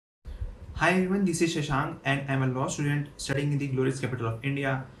Hi everyone, this is Shashank and I'm a law student studying in the glorious capital of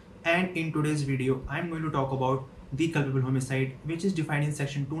India. And in today's video, I'm going to talk about the culpable homicide, which is defined in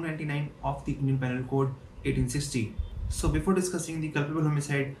section 299 of the Indian Penal Code 1860. So before discussing the culpable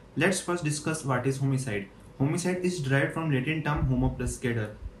homicide, let's first discuss what is homicide. Homicide is derived from Latin term homo plus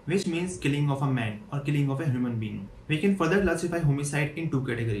ceder, which means killing of a man or killing of a human being. We can further classify homicide in two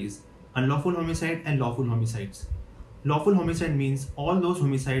categories: unlawful homicide and lawful homicides. Lawful homicide means all those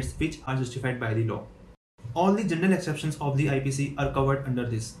homicides which are justified by the law. All the general exceptions of the IPC are covered under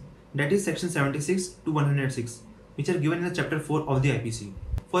this. That is section 76 to 106, which are given in the chapter 4 of the IPC.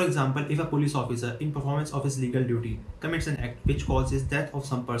 For example, if a police officer in performance of his legal duty commits an act which causes death of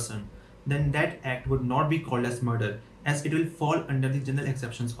some person, then that act would not be called as murder, as it will fall under the general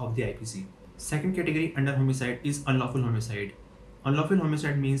exceptions of the IPC. Second category under homicide is unlawful homicide. Unlawful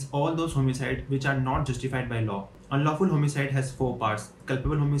homicide means all those homicides which are not justified by law. Unlawful homicide has four parts: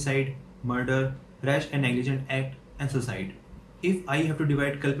 culpable homicide, murder, rash and negligent act, and suicide. If I have to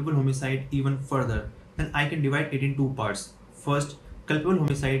divide culpable homicide even further, then I can divide it in two parts. First, culpable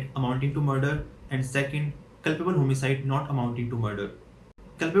homicide amounting to murder, and second, culpable homicide not amounting to murder.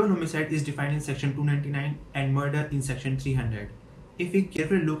 Culpable homicide is defined in section 299 and murder in section 300. If we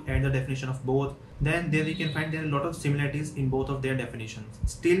carefully look at the definition of both, then there we can find there are a lot of similarities in both of their definitions.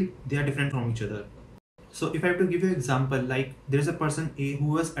 Still, they are different from each other. So if I have to give you an example, like there is a person A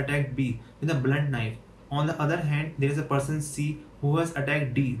who has attacked B with a blunt knife. On the other hand, there is a person C who has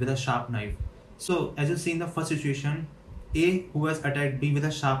attacked D with a sharp knife. So as you see in the first situation, A who has attacked B with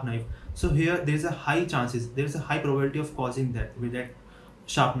a sharp knife. So here there is a high probability of causing death with that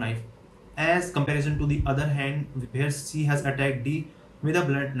sharp knife, as comparison to the other hand where C has attacked D with a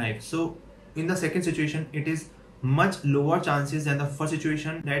blunt knife. So in the second situation, it is much lower chances than the first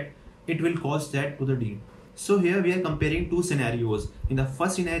situation that it will cause death to the D. So here we are comparing two scenarios. In the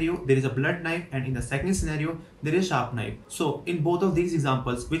first scenario, there is a blunt knife, and in the second scenario, there is a sharp knife. So in both of these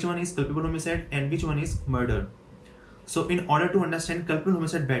examples, which one is culpable homicide and which one is murder? So in order to understand culpable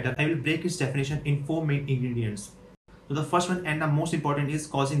homicide better, I will break its definition in four main ingredients. So the first one and the most important is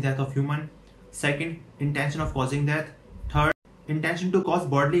causing death of human. Second, intention of causing death. Third, intention to cause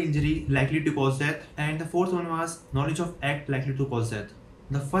bodily injury likely to cause death. And the fourth one was knowledge of act likely to cause death.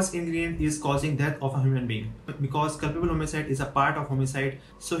 The first ingredient is causing death of a human being, because culpable homicide is a part of homicide.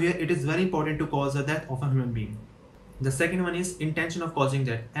 So here it is very important to cause the death of a human being. The second one is intention of causing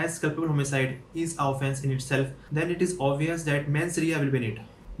death. As culpable homicide is an offense in itself, then it is obvious that mens rea will be in it.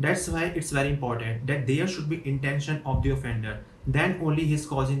 That's why it's very important that there should be intention of the offender. Then only he is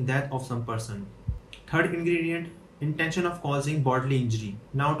causing death of some person. Third ingredient, intention of causing bodily injury.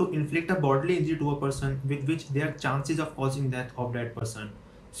 Now to inflict a bodily injury to a person with which there are chances of causing death of that person.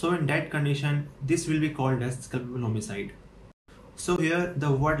 So in that condition, this will be called as culpable homicide. So here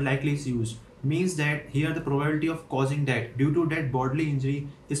the word likely is used, means that here the probability of causing death due to that bodily injury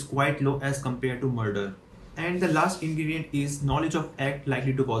is quite low as compared to murder. And the last ingredient is knowledge of act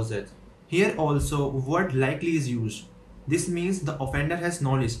likely to cause death. Here also word likely is used. This means the offender has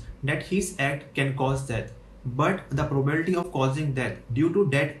knowledge that his act can cause death, but the probability of causing death due to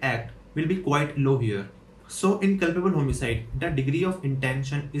that act will be quite low here. So in culpable homicide, the degree of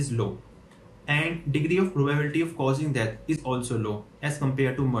intention is low and degree of probability of causing death is also low as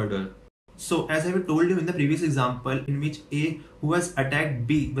compared to murder. So as I have told you in the previous example in which A who has attacked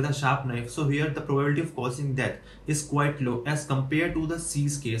B with a sharp knife, so here the probability of causing death is quite low as compared to the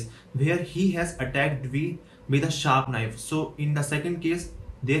C's case where he has attacked B with a sharp knife. So in the second case,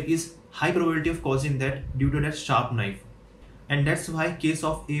 there is high probability of causing death due to that sharp knife. And that's why case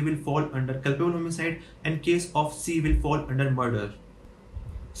of A will fall under culpable homicide and case of C will fall under murder.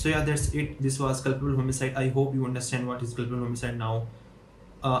 So yeah, that's it. This was culpable homicide. I hope you understand what is culpable homicide now.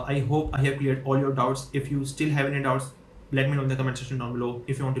 I hope I have cleared all your doubts. If you still have any doubts, let me know in the comment section down below.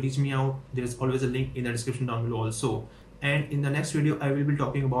 If you want to reach me out, there is always a link in the description down below also. And in the next video, I will be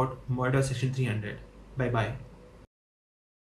talking about murder section 300. Bye bye.